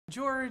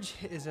George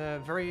is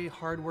a very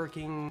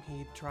hardworking,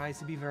 he tries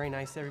to be very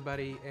nice to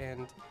everybody,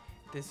 and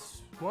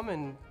this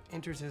woman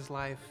enters his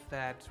life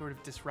that sort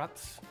of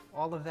disrupts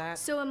all of that.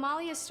 So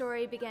Amalia's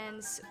story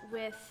begins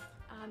with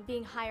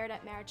being hired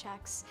at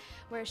Marichek's,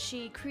 where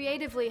she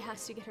creatively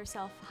has to get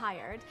herself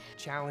hired.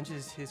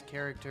 Challenges his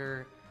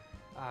character,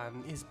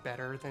 is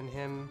better than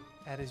him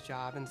at his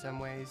job in some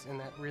ways, and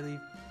that really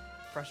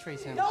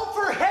frustrates him. No,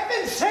 for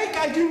heaven's sake,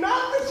 I do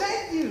not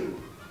resent you!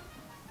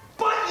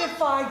 But if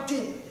I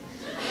did...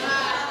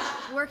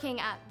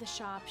 Working at the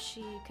shop,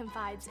 she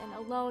confides in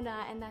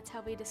Alona, and that's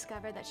how we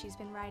discover that she's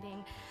been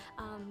writing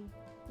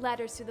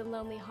letters to the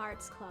Lonely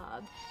Hearts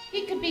Club.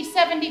 He could be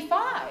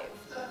 75.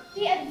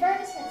 The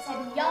advertisement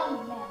said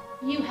young man.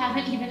 You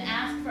haven't even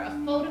asked for a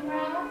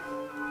photograph?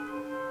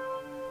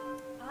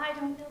 I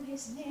don't know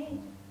his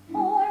name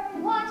or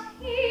what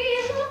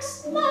he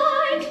looks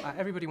like.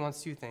 Everybody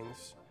wants two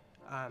things,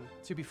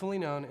 to be fully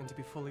known and to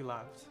be fully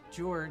loved.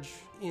 George,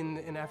 in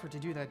an effort to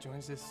do that,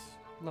 joins this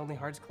Lonely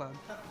Hearts Club.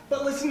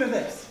 But listen to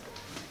this.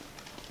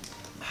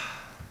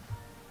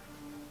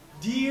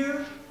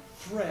 Dear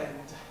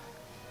friend.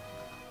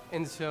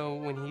 And so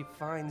when he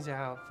finds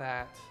out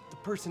that the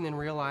person in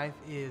real life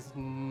is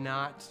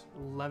not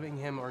loving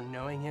him or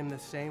knowing him the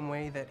same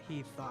way that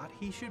he thought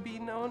he should be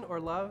known or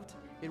loved,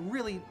 it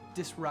really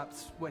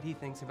disrupts what he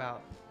thinks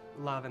about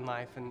love and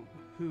life and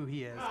who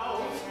he is.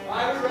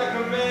 I would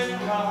recommend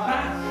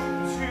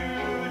Mass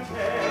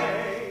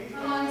today.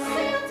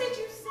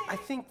 I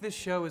think this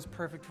show is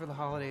perfect for the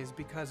holidays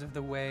because of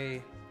the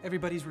way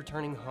everybody's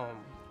returning home.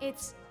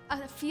 It's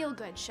a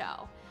feel-good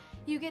show.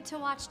 You get to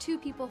watch two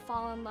people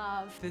fall in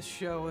love. This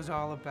show is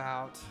all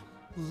about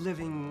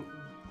living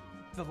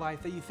the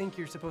life that you think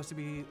you're supposed to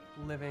be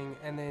living,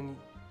 and then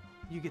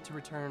you get to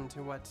return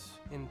to what's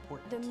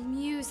important. The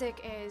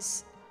music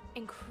is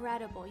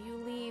incredible. You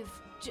leave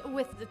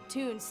with the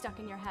tune stuck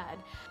in your head.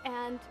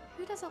 And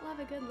who doesn't love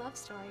a good love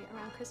story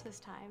around Christmas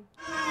time?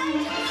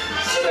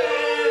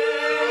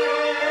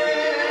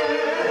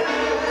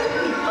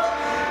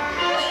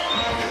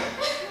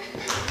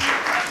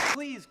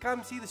 Please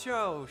come see the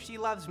show. She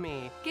loves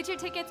me. Get your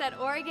tickets at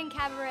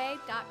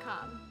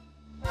OregonCabaret.com.